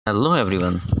Hello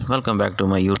everyone, welcome back to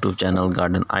my YouTube channel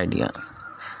Garden Idea.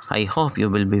 I hope you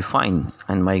will be fine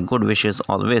and my good wishes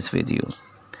always with you.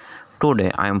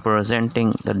 Today I am presenting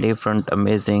the different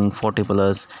amazing 40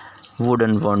 plus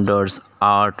wooden wonders,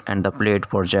 art and the plate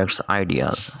projects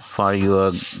ideas for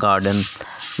your garden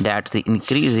that's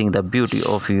increasing the beauty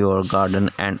of your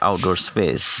garden and outdoor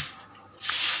space.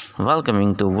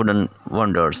 Welcoming to Wooden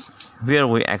Wonders, where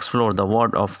we explore the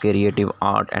world of creative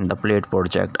art and the plate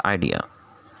project idea.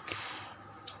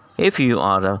 If you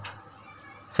are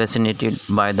fascinated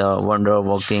by the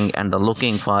woodworking and the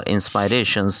looking for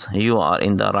inspirations, you are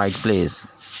in the right place.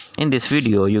 In this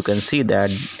video, you can see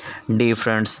that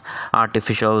different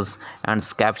artificials and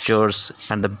sculptures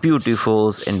and the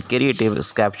beautiful and creative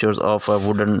sculptures of a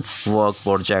wooden work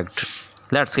project.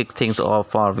 Let's kick things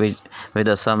off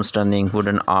with some stunning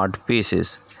wooden art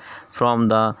pieces. From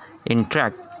the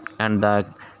intricate and the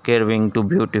carving to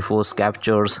beautiful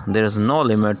sculptures, there is no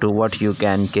limit to what you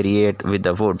can create with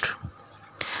the wood.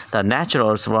 The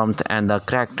natural warmth and the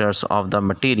characters of the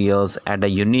materials add a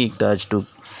unique touch to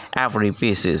every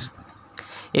piece.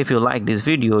 If you like this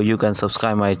video, you can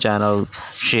subscribe my channel,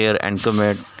 share and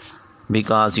comment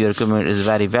because your comment is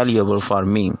very valuable for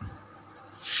me.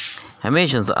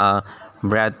 Imagine a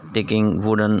breathtaking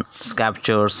wooden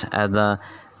sculptures as the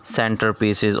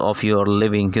centerpieces of your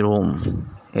living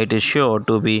room. It is sure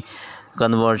to be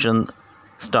conversion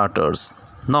starters.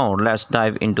 Now let's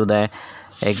dive into the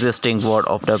existing world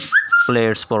of the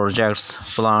plates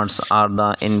projects. Plants are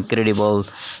the incredible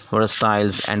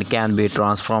versatile and can be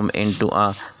transformed into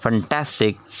a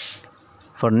fantastic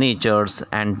furnitures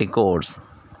and decors.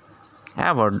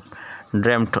 Ever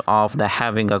dreamt of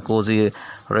having a cozy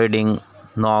reading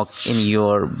nook in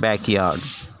your backyard?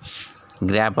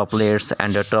 Grab a plate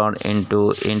and turn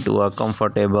into a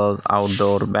comfortable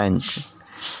outdoor bench.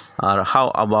 Or how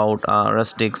about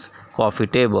rustic coffee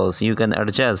tables? You can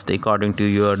adjust according to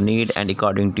your need and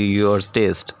according to your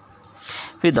taste.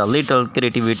 With a little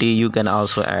creativity, you can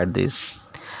also add this.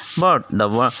 But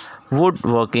the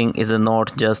woodworking is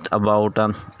not just about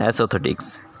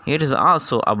aesthetics. It is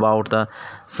also about the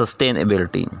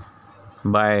sustainability.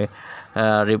 By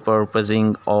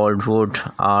repurposing old wood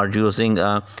or using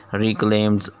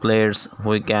reclaimed plates,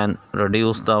 we can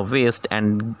reduce the waste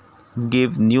and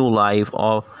give new life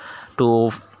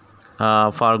to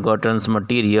forgotten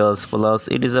materials. Plus,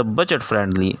 it is a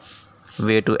budget-friendly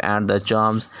way to add the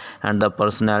charms and the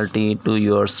personality to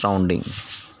your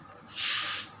surroundings.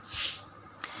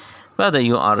 Whether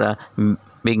you are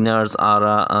beginners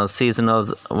or seasonal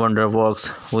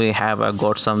wonderworks, we have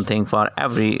got something for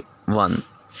everyone.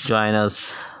 Join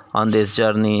us on this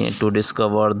journey to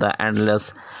discover the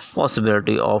endless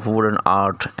possibility of wooden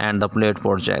art and the plate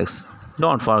projects.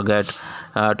 Don't forget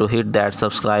to hit that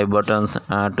subscribe button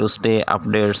to stay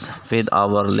updates with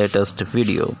our latest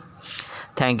video.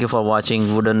 Thank you for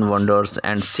watching Wooden Wonders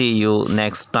and see you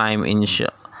next time.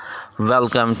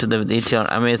 Welcome to the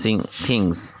amazing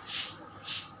things.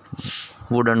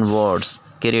 Wooden words,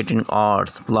 creating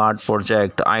arts, plot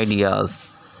project ideas.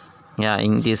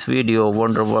 In this video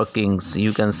wonderworkings,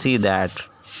 you can see that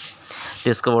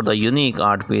discover the unique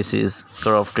art pieces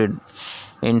crafted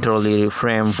entirely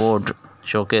frame wood,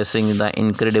 showcasing the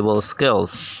incredible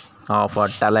skills of a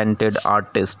talented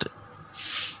artist.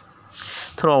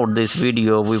 Throughout this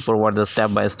video, we provide the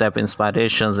step-by-step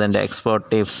inspirations and expert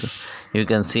tips. You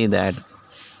can see that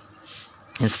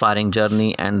inspiring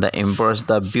journey and embrace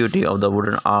the beauty of the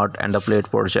wooden art and the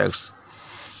plate projects.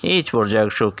 Each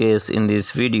project showcased in this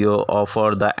video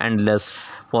offer the endless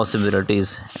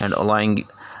possibilities and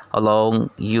allowing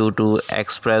you to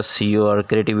express your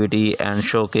creativity and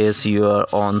showcase your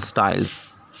own style.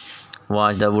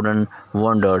 Watch the Wooden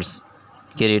Wonders,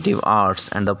 creative arts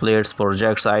and the plates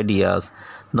projects ideas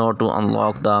now to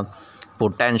unlock the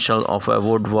potential of a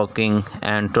woodworking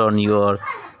and turn your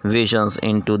visions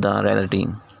into the reality.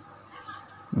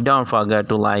 Don't forget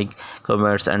to like,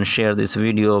 comment and share this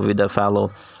video with a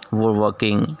fellow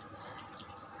woodworking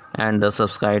and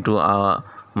subscribe to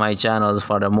my channels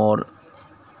for the more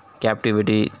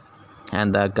captivity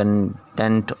and the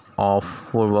content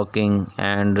of woodworking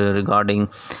and regarding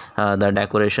the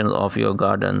decoration of your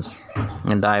gardens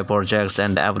and dye projects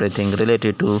and everything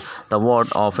related to the world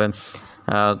of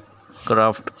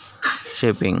craft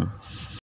shaping.